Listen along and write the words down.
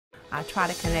I try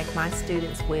to connect my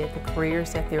students with the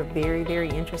careers that they're very, very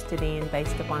interested in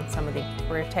based upon some of the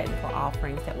career technical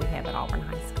offerings that we have at Auburn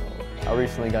High School. I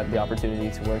recently got the opportunity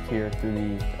to work here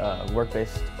through the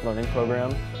work-based learning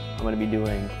program. I'm going to be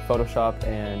doing Photoshop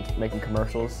and making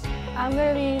commercials. I'm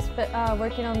going to be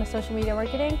working on the social media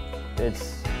marketing.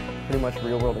 It's pretty much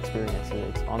real-world experience.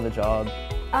 It's on the job.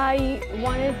 I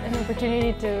wanted an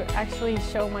opportunity to actually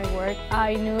show my work.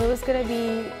 I knew it was going to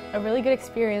be a really good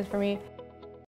experience for me.